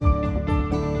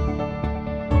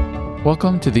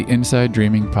Welcome to the Inside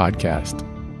Dreaming Podcast.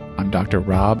 I'm Dr.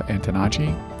 Rob Antonacci,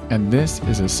 and this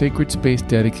is a sacred space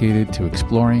dedicated to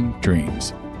exploring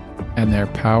dreams and their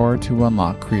power to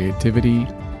unlock creativity,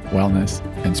 wellness,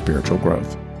 and spiritual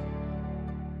growth.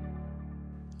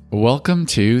 Welcome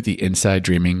to the Inside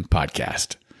Dreaming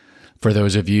Podcast. For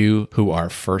those of you who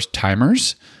are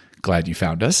first-timers, glad you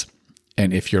found us.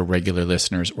 And if you're regular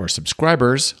listeners or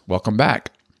subscribers, welcome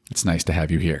back. It's nice to have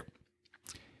you here.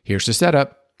 Here's the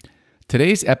setup.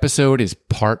 Today's episode is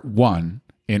part 1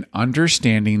 in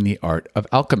understanding the art of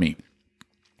alchemy.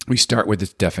 We start with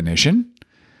its definition,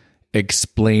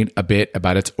 explain a bit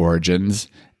about its origins,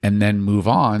 and then move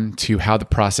on to how the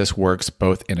process works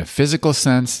both in a physical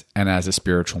sense and as a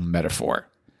spiritual metaphor.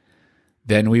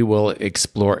 Then we will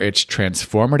explore its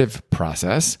transformative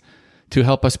process to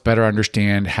help us better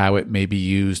understand how it may be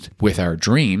used with our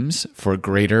dreams for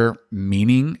greater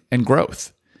meaning and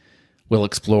growth. We'll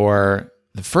explore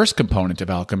the first component of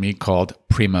alchemy called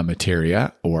prima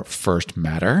materia, or first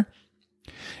matter,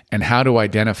 and how to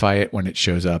identify it when it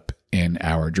shows up in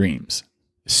our dreams.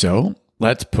 So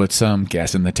let's put some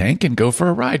gas in the tank and go for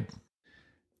a ride.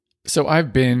 So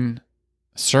I've been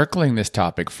circling this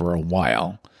topic for a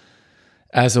while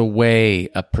as a way,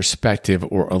 a perspective,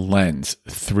 or a lens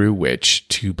through which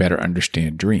to better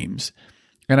understand dreams.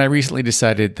 And I recently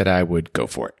decided that I would go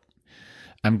for it.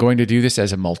 I'm going to do this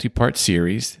as a multi-part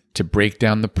series to break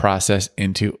down the process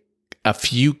into a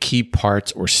few key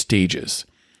parts or stages,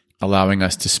 allowing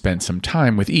us to spend some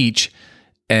time with each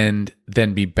and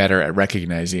then be better at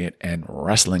recognizing it and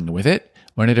wrestling with it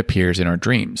when it appears in our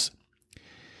dreams.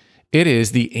 It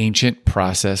is the ancient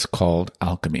process called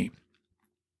alchemy.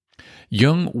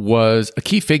 Jung was a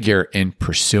key figure in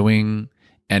pursuing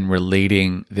and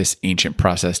relating this ancient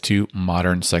process to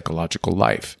modern psychological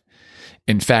life.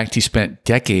 In fact, he spent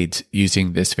decades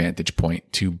using this vantage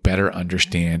point to better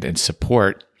understand and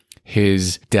support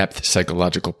his depth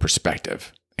psychological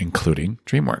perspective, including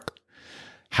dream work.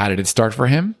 How did it start for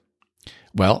him?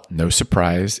 Well, no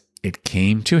surprise, it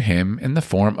came to him in the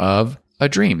form of a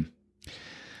dream.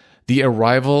 The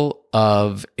arrival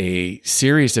of a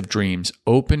series of dreams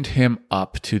opened him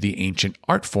up to the ancient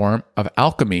art form of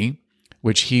alchemy,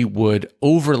 which he would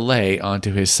overlay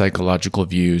onto his psychological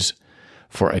views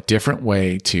for a different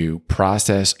way to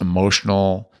process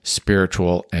emotional,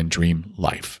 spiritual, and dream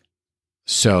life.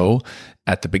 So,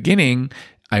 at the beginning,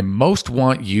 I most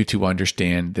want you to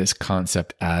understand this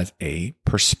concept as a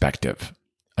perspective,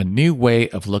 a new way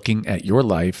of looking at your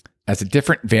life as a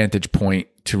different vantage point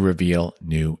to reveal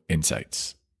new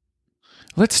insights.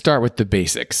 Let's start with the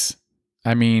basics.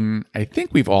 I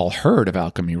think we've all heard of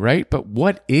alchemy, right? But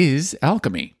what is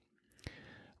alchemy?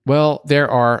 Well, there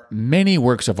are many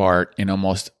works of art in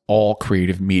almost all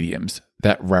creative mediums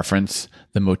that reference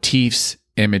the motifs,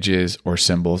 images, or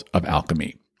symbols of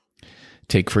alchemy.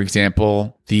 Take, for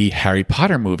example, the Harry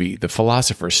Potter movie, The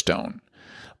Philosopher's Stone,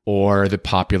 or the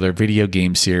popular video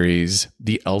game series,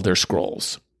 The Elder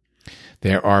Scrolls.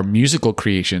 There are musical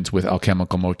creations with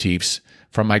alchemical motifs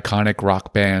from iconic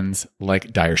rock bands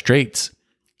like Dire Straits,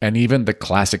 and even the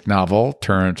classic novel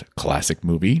turned classic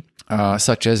movie,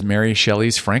 such as Mary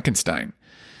Shelley's Frankenstein.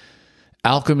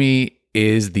 Alchemy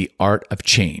is the art of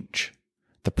change,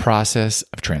 the process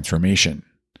of transformation,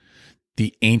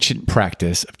 the ancient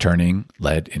practice of turning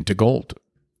lead into gold.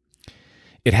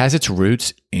 It has its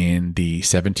roots in the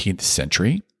 17th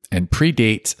century and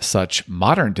predates such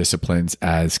modern disciplines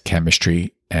as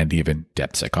chemistry and even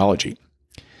depth psychology.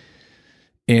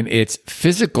 In its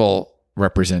physical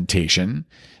representation,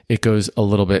 it goes a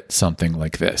little bit something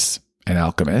like this. An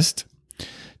alchemist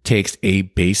takes a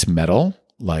base metal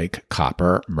like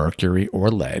copper, mercury, or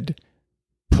lead,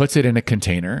 puts it in a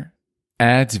container,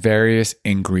 adds various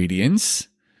ingredients,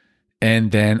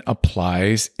 and then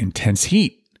applies intense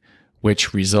heat,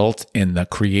 which results in the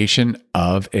creation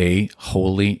of a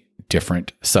wholly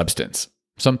different substance,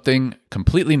 something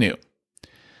completely new.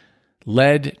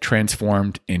 Lead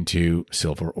transformed into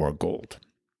silver or gold.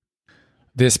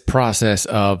 This process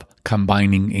of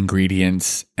combining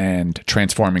ingredients and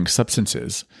transforming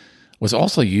substances was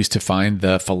also used to find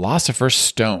the Philosopher's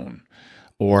Stone,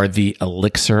 or the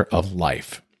elixir of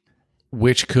life,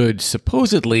 which could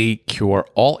supposedly cure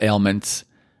all ailments,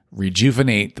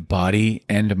 rejuvenate the body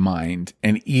and mind,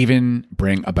 and even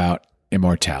bring about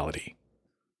immortality.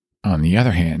 On the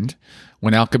other hand,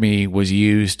 when alchemy was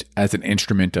used as an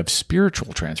instrument of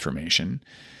spiritual transformation,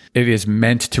 it is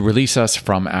meant to release us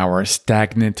from our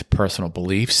stagnant personal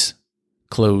beliefs,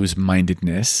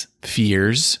 closed-mindedness,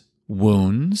 fears,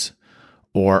 wounds,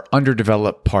 or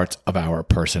underdeveloped parts of our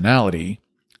personality,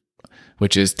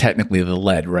 which is technically the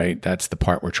lead, right? That's the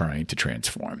part we're trying to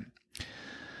transform.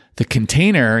 The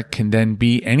container can then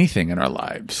be anything in our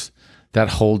lives that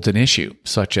holds an issue,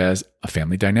 such as a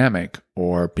family dynamic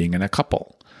or being in a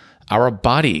couple. Our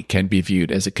body can be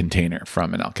viewed as a container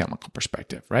from an alchemical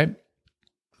perspective, right?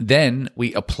 Then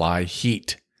we apply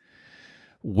heat,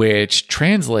 which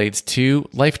translates to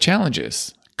life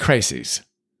challenges, crises,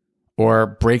 or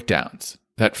breakdowns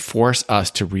that force us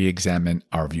to re-examine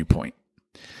our viewpoint.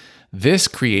 This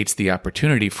creates the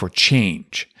opportunity for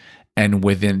change, and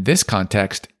within this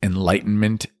context,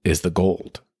 enlightenment is the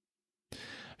gold.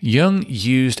 Jung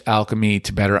used alchemy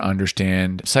to better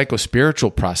understand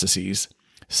psychospiritual processes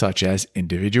such as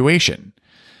individuation,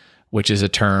 which is a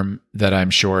term that I'm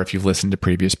sure if you've listened to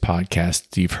previous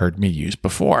podcasts, you've heard me use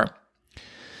before.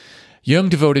 Jung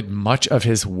devoted much of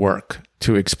his work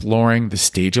to exploring the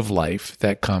stage of life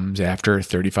that comes after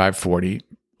 35, 40,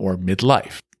 or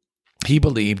midlife. He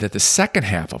believed that the second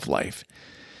half of life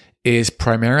is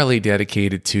primarily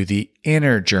dedicated to the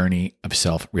inner journey of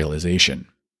self-realization.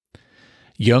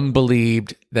 Jung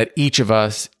believed that each of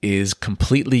us is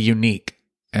completely unique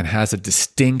and has a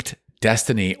distinct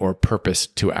destiny or purpose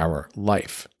to our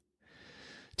life.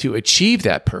 To achieve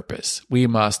that purpose, we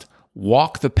must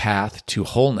walk the path to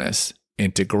wholeness,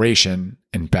 integration,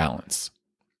 and balance.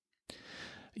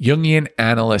 Jungian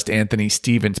analyst Anthony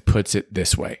Stevens puts it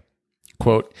this way,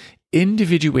 quote,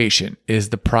 "Individuation is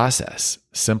the process,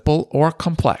 simple or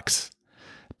complex,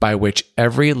 by which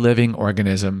every living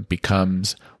organism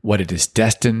becomes what it is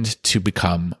destined to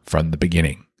become from the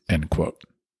beginning," end quote.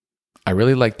 I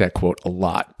really like that quote a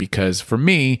lot because for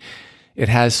me, it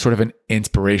has sort of an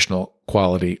inspirational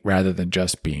quality rather than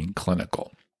just being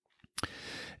clinical.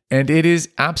 And it is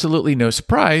absolutely no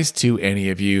surprise to any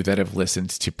of you that have listened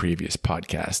to previous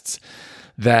podcasts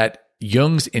that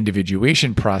Jung's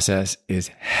individuation process is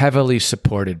heavily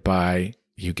supported by,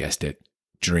 you guessed it,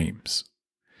 dreams.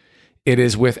 It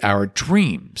is with our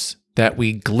dreams that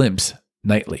we glimpse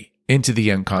nightly into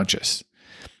the unconscious,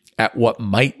 at what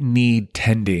might need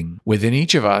tending within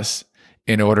each of us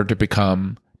in order to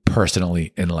become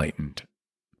personally enlightened.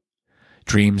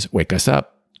 Dreams wake us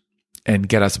up and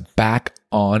get us back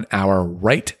on our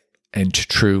right and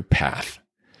true path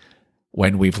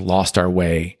when we've lost our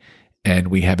way and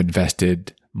we have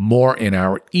invested more in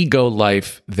our ego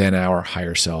life than our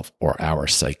higher self or our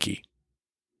psyche.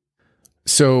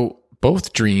 So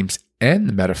both dreams and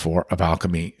the metaphor of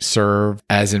alchemy serve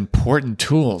as important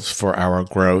tools for our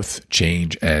growth,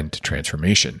 change, and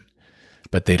transformation.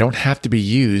 But they don't have to be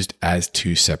used as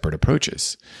two separate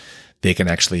approaches. They can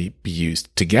actually be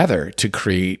used together to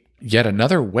create yet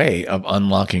another way of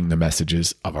unlocking the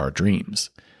messages of our dreams.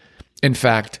 In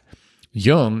fact,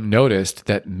 Jung noticed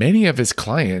that many of his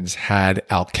clients had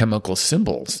alchemical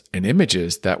symbols and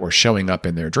images that were showing up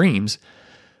in their dreams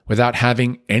without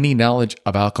having any knowledge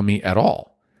of alchemy at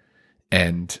all.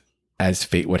 And as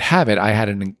fate would have it, I had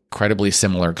an incredibly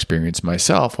similar experience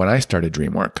myself when I started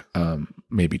dream work,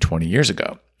 maybe 20 years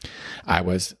ago. I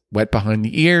was wet behind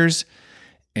the ears,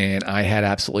 and I had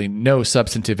absolutely no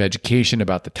substantive education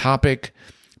about the topic.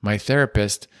 My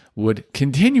therapist would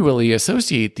continually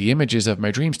associate the images of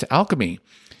my dreams to alchemy,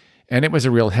 and it was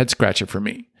a real head scratcher for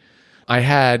me. I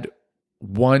had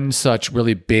one such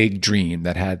really big dream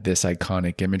that had this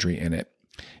iconic imagery in it.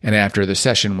 And after the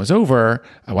session was over,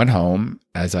 I went home,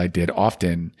 as I did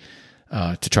often,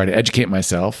 to try to educate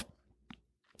myself.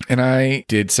 And I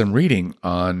did some reading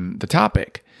on the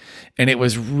topic. And it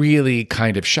was really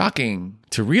kind of shocking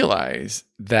to realize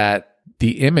that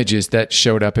the images that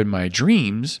showed up in my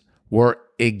dreams were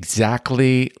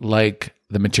exactly like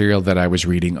the material that I was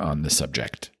reading on the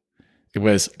subject. It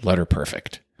was letter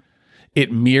perfect.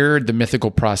 It mirrored the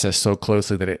mythical process so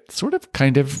closely that it sort of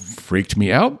kind of freaked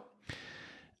me out.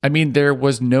 I mean, there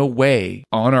was no way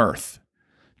on earth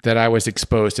that I was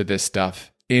exposed to this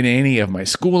stuff in any of my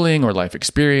schooling or life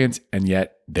experience, and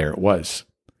yet there it was.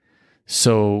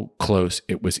 So close,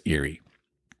 it was eerie.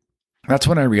 That's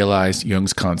when I realized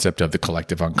Jung's concept of the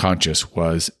collective unconscious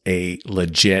was a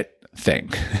legit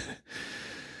thing.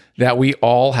 That we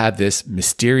all have this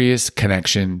mysterious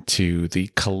connection to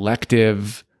the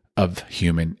collective of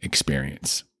human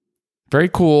experience. Very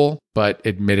cool, but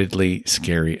admittedly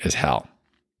scary as hell.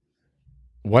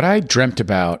 What I dreamt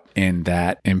about in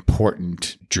that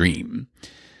important dream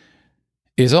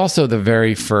is also the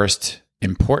very first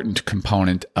important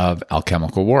component of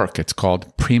alchemical work. It's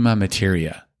called prima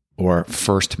materia, or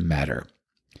first matter.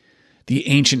 The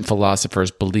ancient philosophers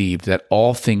believed that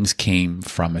all things came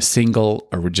from a single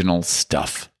original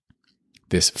stuff,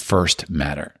 this first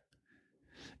matter.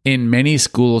 In many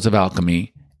schools of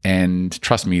alchemy, and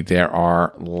trust me, there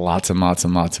are lots and lots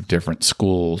and lots of different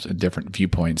schools and different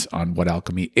viewpoints on what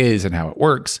alchemy is and how it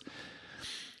works.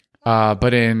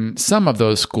 But in some of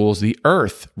those schools, the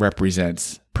earth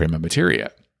represents prima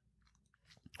materia.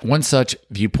 One such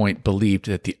viewpoint believed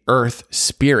that the earth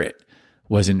spirit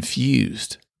was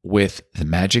infused with the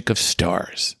magic of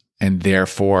stars and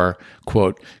therefore,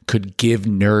 quote, could give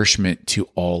nourishment to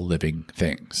all living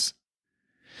things.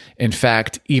 In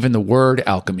fact, even the word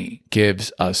alchemy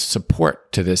gives us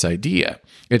support to this idea.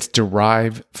 It's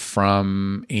derived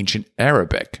from ancient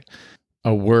Arabic,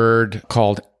 a word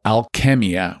called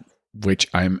alchemia, which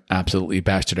I'm absolutely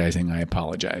bastardizing, I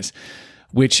apologize,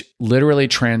 which literally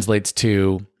translates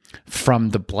to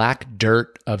from the black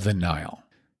dirt of the Nile.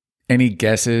 Any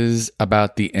guesses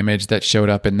about the image that showed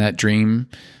up in that dream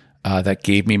that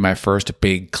gave me my first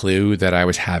big clue that I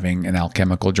was having an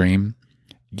alchemical dream?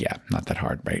 Yeah, not that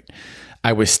hard, right?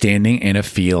 I was standing in a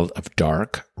field of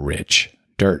dark, rich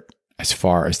dirt as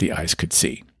far as the eyes could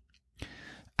see.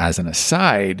 As an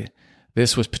aside,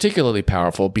 this was particularly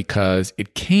powerful because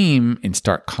it came in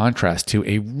stark contrast to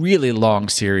a really long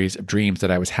series of dreams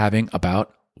that I was having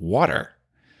about water.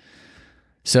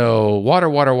 So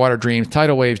water dreams,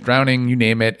 tidal waves, drowning, you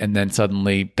name it. And then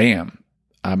suddenly, bam,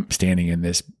 I'm standing in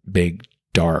this big,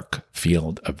 dark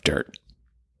field of dirt.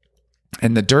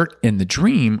 And the dirt in the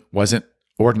dream wasn't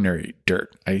ordinary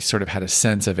dirt. I sort of had a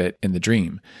sense of it in the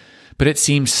dream, but it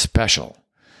seemed special.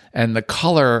 And the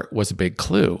color was a big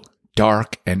clue,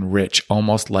 dark and rich,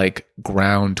 almost like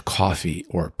ground coffee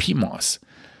or peat moss.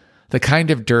 The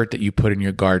kind of dirt that you put in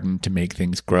your garden to make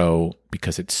things grow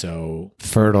because it's so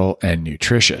fertile and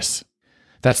nutritious.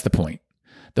 That's the point.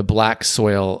 The black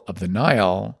soil of the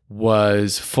Nile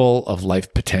was full of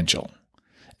life potential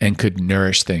and could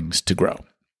nourish things to grow.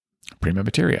 Prima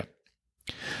materia.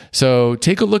 So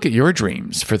take a look at your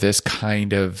dreams for this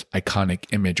kind of iconic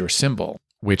image or symbol,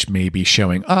 which may be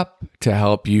showing up to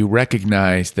help you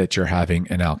recognize that you're having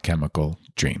an alchemical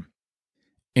dream.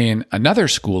 In another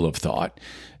school of thought,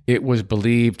 it was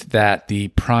believed that the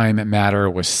prime matter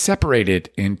was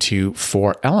separated into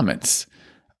 4 elements: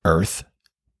 earth,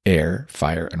 air,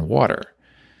 fire, and water.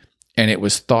 And it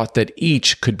was thought that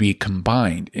each could be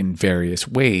combined in various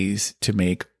ways to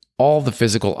make all the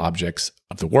physical objects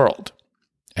of the world.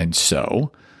 And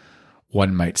so,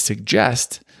 one might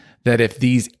suggest that if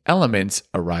these elements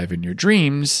arrive in your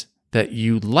dreams, that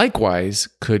you likewise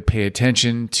could pay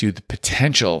attention to the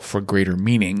potential for greater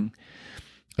meaning,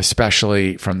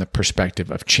 especially from the perspective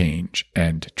of change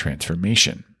and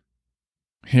transformation.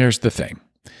 Here's the thing.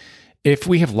 If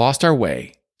we have lost our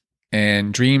way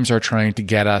and dreams are trying to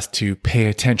get us to pay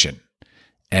attention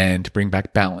and bring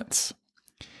back balance,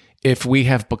 if we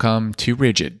have become too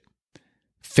rigid,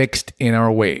 fixed in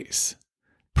our ways,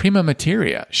 prima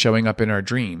materia showing up in our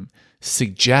dream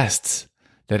suggests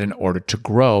that in order to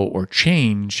grow or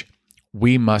change,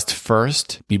 we must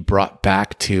first be brought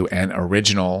back to an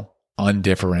original,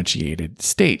 undifferentiated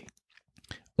state.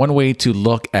 One way to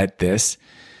look at this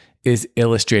is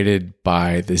illustrated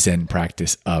by the Zen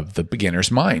practice of the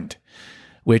beginner's mind,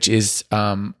 which is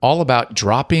all about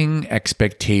dropping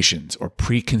expectations or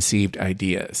preconceived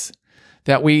ideas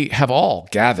that we have all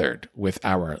gathered with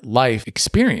our life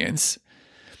experience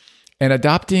and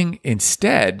adopting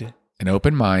instead an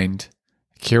open mind,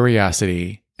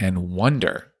 curiosity, and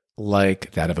wonder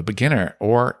like that of a beginner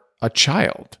or a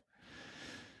child.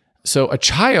 So a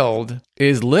child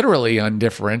is literally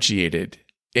undifferentiated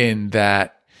in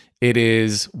that it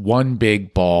is one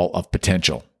big ball of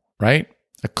potential, right?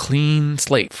 A clean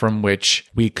slate from which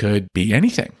we could be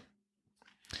anything.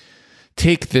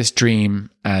 Take this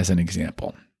dream as an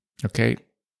example, okay?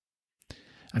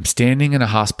 I'm standing in a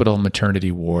hospital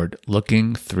maternity ward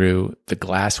looking through the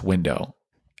glass window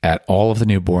at all of the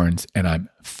newborns, and I'm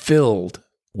filled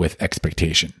with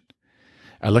expectation.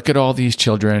 I look at all these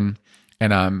children,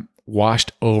 and I'm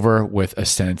washed over with a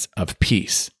sense of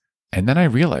peace. And then I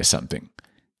realize something.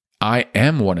 I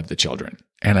am one of the children,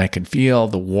 and I can feel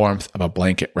the warmth of a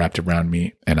blanket wrapped around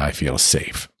me, and I feel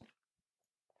safe.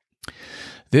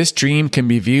 This dream can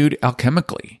be viewed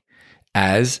alchemically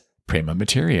as prima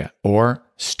materia, or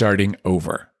starting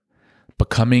over,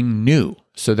 becoming new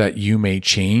so that you may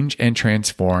change and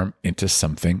transform into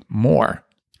something more.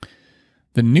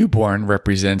 The newborn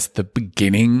represents the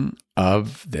beginning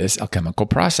of this alchemical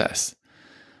process.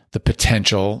 The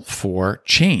potential for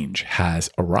change has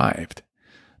arrived.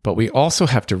 But we also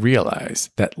have to realize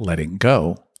that letting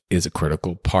go is a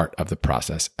critical part of the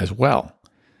process as well.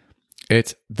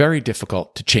 It's very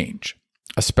difficult to change,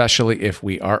 especially if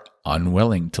we are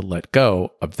unwilling to let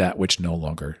go of that which no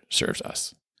longer serves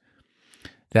us.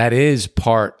 That is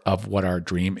part of what our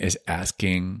dream is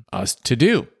asking us to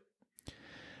do.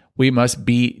 We must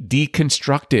be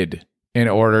deconstructed in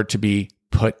order to be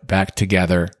put back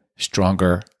together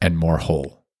stronger, and more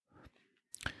whole.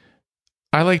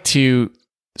 I like to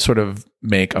sort of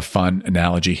make a fun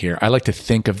analogy here. I like to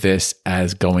think of this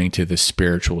as going to the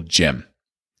spiritual gym.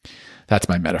 That's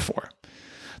my metaphor.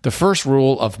 The first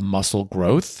rule of muscle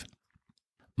growth: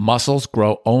 muscles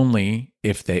grow only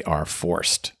if they are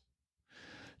forced.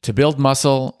 To build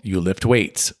muscle, you lift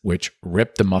weights, which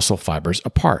rip the muscle fibers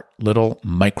apart, little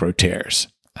micro tears.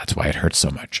 That's why it hurts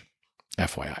so much,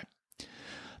 FYI.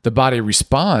 The body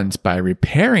responds by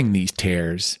repairing these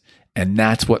tears, and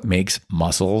that's what makes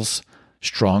muscles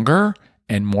stronger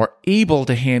and more able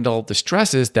to handle the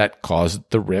stresses that caused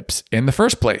the rips in the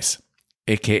first place,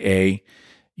 aka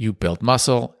you build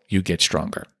muscle, you get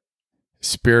stronger.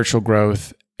 Spiritual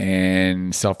growth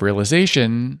and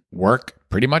self-realization work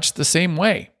pretty much the same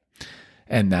way.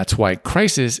 And that's why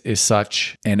crisis is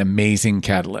such an amazing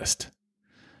catalyst.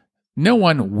 No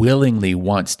one willingly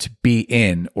wants to be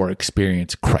in or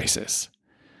experience crisis,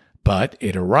 but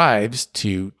it arrives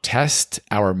to test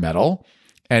our mettle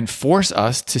and force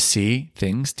us to see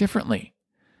things differently,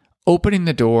 opening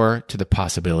the door to the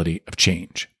possibility of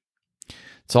change.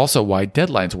 It's also why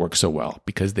deadlines work so well,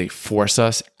 because they force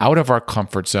us out of our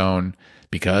comfort zone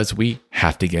because we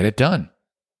have to get it done.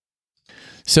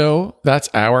 So that's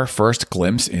our first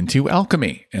glimpse into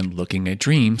alchemy and looking at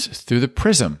dreams through the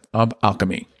prism of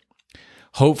alchemy.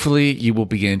 Hopefully, you will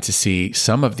begin to see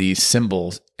some of these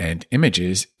symbols and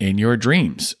images in your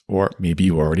dreams, or maybe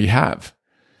you already have.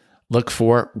 Look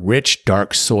for rich,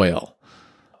 dark soil,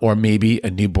 or maybe a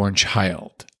newborn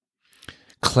child,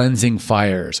 cleansing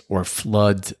fires or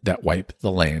floods that wipe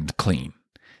the land clean.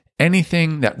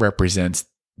 Anything that represents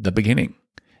the beginning,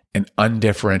 an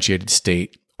undifferentiated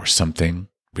state, or something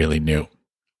really new.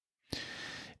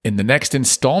 In the next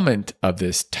installment of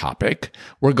this topic,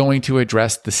 we're going to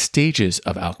address the stages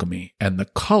of alchemy and the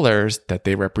colors that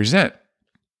they represent.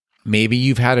 Maybe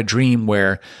you've had a dream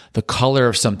where the color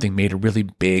of something made a really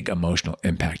big emotional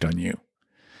impact on you.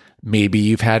 Maybe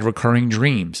you've had recurring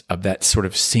dreams of that sort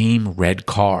of same red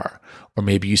car, or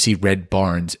maybe you see red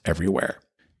barns everywhere.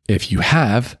 If you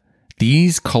have,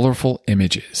 these colorful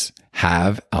images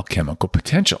have alchemical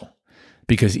potential,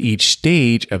 because each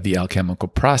stage of the alchemical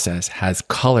process has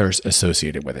colors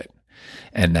associated with it.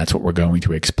 And that's what we're going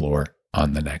to explore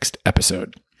on the next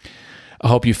episode. I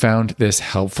hope you found this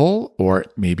helpful or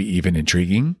maybe even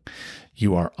intriguing.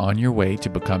 You are on your way to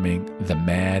becoming the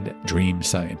mad dream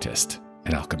scientist,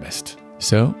 an alchemist.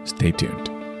 So stay tuned.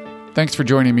 Thanks for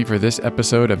joining me for this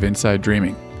episode of Inside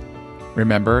Dreaming.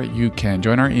 Remember, you can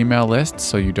join our email list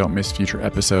so you don't miss future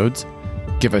episodes,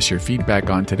 give us your feedback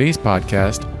on today's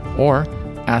podcast, or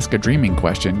ask a dreaming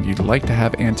question you'd like to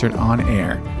have answered on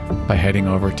air by heading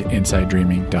over to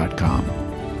InsideDreaming.com.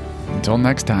 Until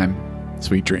next time,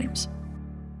 sweet dreams.